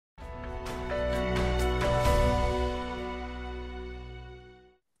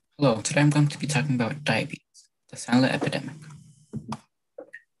Hello, today I'm going to be talking about diabetes, the silent epidemic.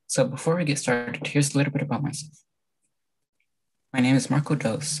 So before we get started, here's a little bit about myself. My name is Marko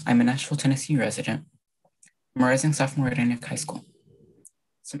Doce. I'm a Nashville, Tennessee resident. I'm a rising sophomore at Antioch High School.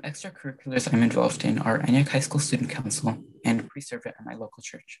 Some extracurriculars I'm involved in are Antioch High School Student Council and pre-servant at my local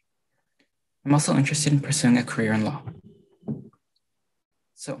church. I'm also interested in pursuing a career in law.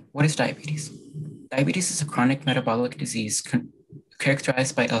 So what is diabetes? Diabetes is a chronic metabolic disease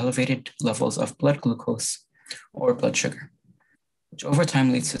characterized by elevated levels of blood glucose or blood sugar, which over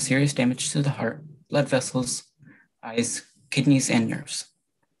time leads to serious damage to the heart, blood vessels, eyes, kidneys, and nerves.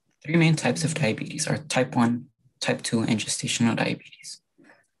 Three main types of diabetes are type 1, type 2, and gestational diabetes.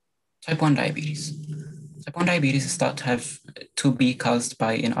 Type 1 diabetes. Type 1 diabetes is thought to be caused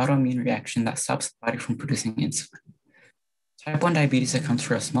by an autoimmune reaction that stops the body from producing insulin. Type 1 diabetes accounts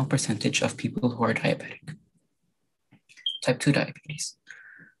for a small percentage of people who are diabetic. Type 2 diabetes.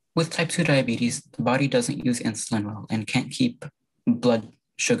 With type 2 diabetes, the body doesn't use insulin well and can't keep blood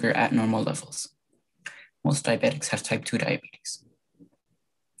sugar at normal levels. Most diabetics have type 2 diabetes.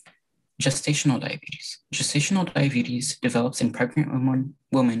 Gestational diabetes. Gestational diabetes develops in pregnant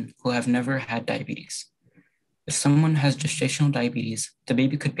women who have never had diabetes. If someone has gestational diabetes, the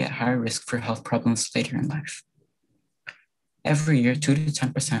baby could be at higher risk for health problems later in life. Every year, 2 to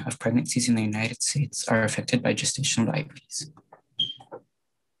 10% of pregnancies in the United States are affected by gestational diabetes.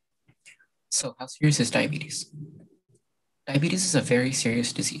 So how serious is diabetes? Diabetes is a very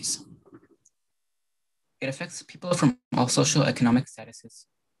serious disease. It affects people from all socioeconomic statuses,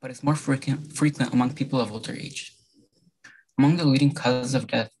 but is more frequent among people of older age. Among the leading causes of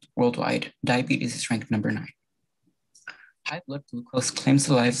death worldwide, diabetes is ranked number 9. High blood glucose claims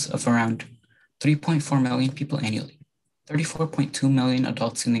the lives of around 3.4 million people annually. 34.2 million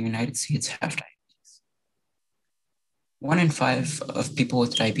adults in the United States have diabetes. 1 in 5 of people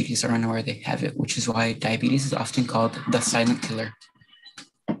with diabetes are unaware they have it, which is why diabetes is often called the silent killer.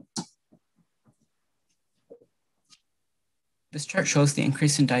 This chart shows the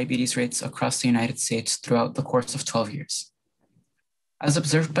increase in diabetes rates across the United States throughout the course of 12 years. As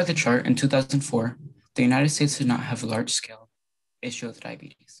observed by the chart in 2004, the United States did not have a large-scale issue with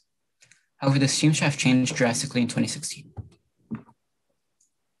diabetes. However, this seems to have changed drastically in 2016.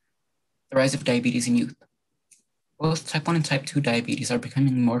 The rise of diabetes in youth. Both type 1 and type 2 diabetes are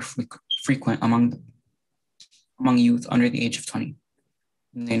becoming more frequent among youth under the age of 20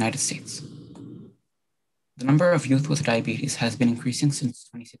 in the United States. The number of youth with diabetes has been increasing since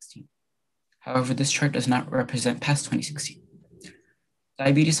 2016. However, this chart does not represent past 2016.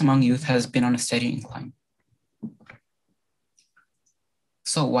 Diabetes among youth has been on a steady incline.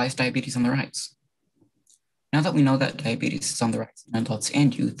 So why is diabetes on the rise? Now that we know that diabetes is on the rise in adults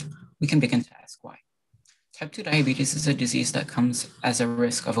and youth, we can begin to ask why. Type 2 diabetes is a disease that comes as a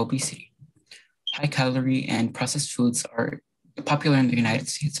risk of obesity. High calorie and processed foods are popular in the United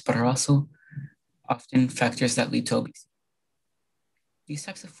States, but are also often factors that lead to obesity. These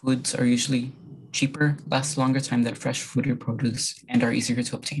types of foods are usually cheaper, last a longer time than fresh food or produce, and are easier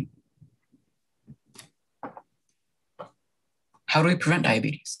to obtain. How do we prevent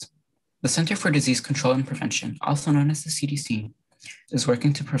diabetes? The Center for Disease Control and Prevention, also known as the CDC, is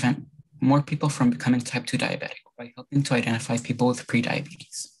working to prevent more people from becoming type 2 diabetic by helping to identify people with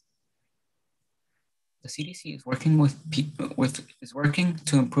prediabetes. The CDC is working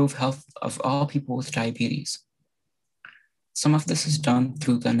to improve health of all people with diabetes. Some of this is done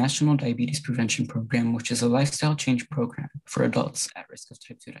through the National Diabetes Prevention Program, which is a lifestyle change program for adults at risk of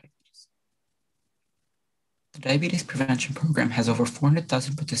type 2 diabetes. The Diabetes Prevention Program has over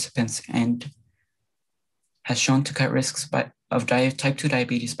 400,000 participants and has shown to cut risks of type 2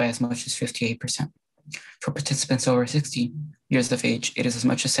 diabetes by as much as 58%. For participants over 60 years of age, it is as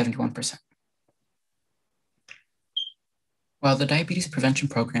much as 71%. While the Diabetes Prevention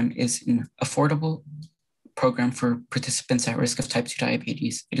Program is an affordable program for participants at risk of type 2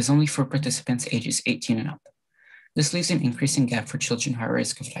 diabetes, it is only for participants ages 18 and up. This leaves an increasing gap for children who are at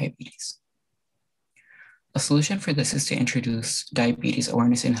risk of diabetes. A solution for this is to introduce diabetes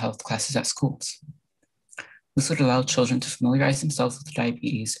awareness in health classes at schools. This would allow children to familiarize themselves with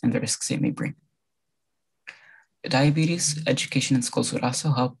diabetes and the risks it may bring. Diabetes education in schools would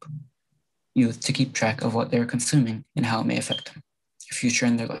also help youth to keep track of what they're consuming and how it may affect them, their future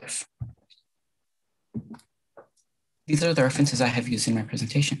and their life. These are the references I have used in my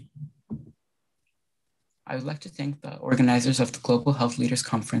presentation. I would like to thank the organizers of the Global Health Leaders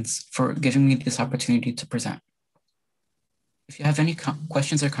Conference for giving me this opportunity to present. If you have any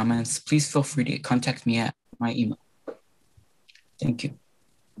questions or comments, please feel free to contact me at my email. Thank you.